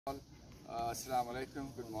Assalamu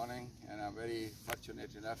alaikum, good morning, and I'm very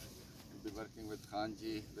fortunate enough to be working with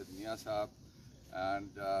Khanji, with Mia Saab, and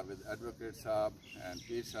with Advocate Saab and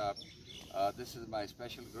Peer Saab. This is my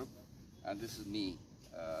special group, and this is me.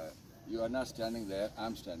 You are not standing there,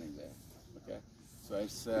 I'm standing there, okay? So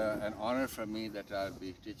it's an honor for me that I'll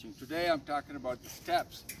be teaching. Today I'm talking about the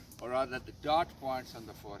steps, or rather the dot points on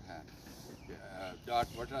the forehand.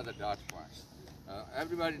 What are the dot points?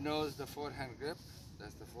 Everybody knows the forehand grip.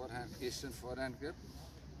 That's the forehand, Eastern forehand grip.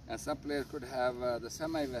 And some players could have the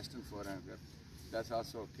semi-Western forehand grip. That's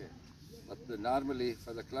also okay. But normally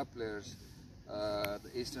for the club players, the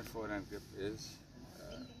Eastern forehand grip is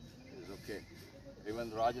okay.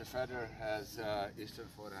 Even Roger Federer has Eastern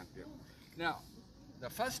forehand grip. Now, the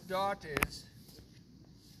first dot is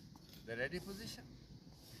the ready position.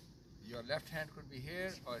 Your left hand could be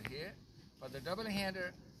here or here. For the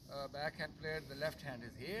double-hander backhand player, the left hand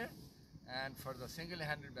is here. And for the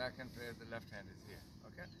single-handed backhand player, the left hand is here,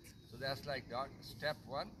 okay? So that's like step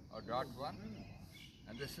one or dot one.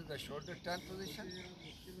 And this is the shoulder turn position.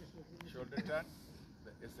 Shoulder turn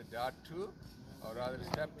is the dot two, or rather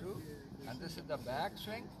step two. And this is the back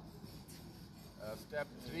swing, step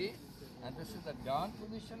three. And this is the down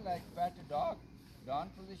position, like pat a dog,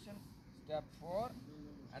 down position, step four.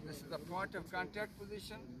 And this is the point of contact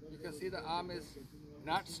position. You can see the arm is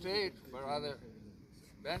not straight, but rather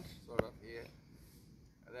bent sort of here.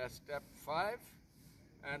 That's step five,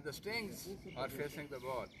 and the stings are facing the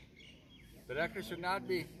ball. The racket should not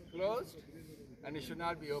be closed, and it should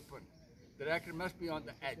not be open. The racket must be on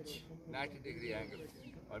the edge, 90-degree angle,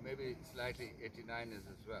 or maybe slightly 89 is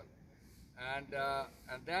as well.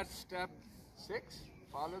 And that's step six,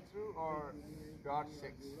 follow through, or dot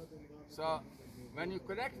six. So when you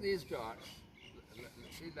connect these dots,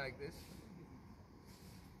 see like this,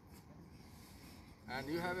 and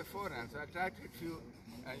you have a forehand, so I try to hit you,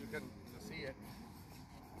 and you can see it.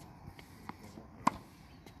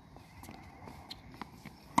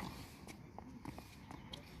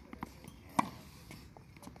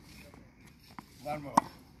 One more.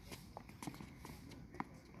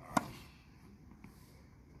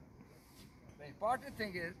 The important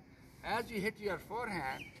thing is, as you hit your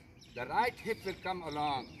forehand, the right hip will come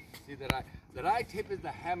along. See the right hip is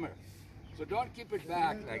the hammer, so don't keep it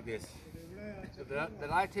back like this. So the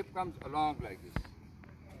right hip comes along like this.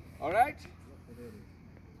 All right?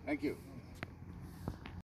 Thank you.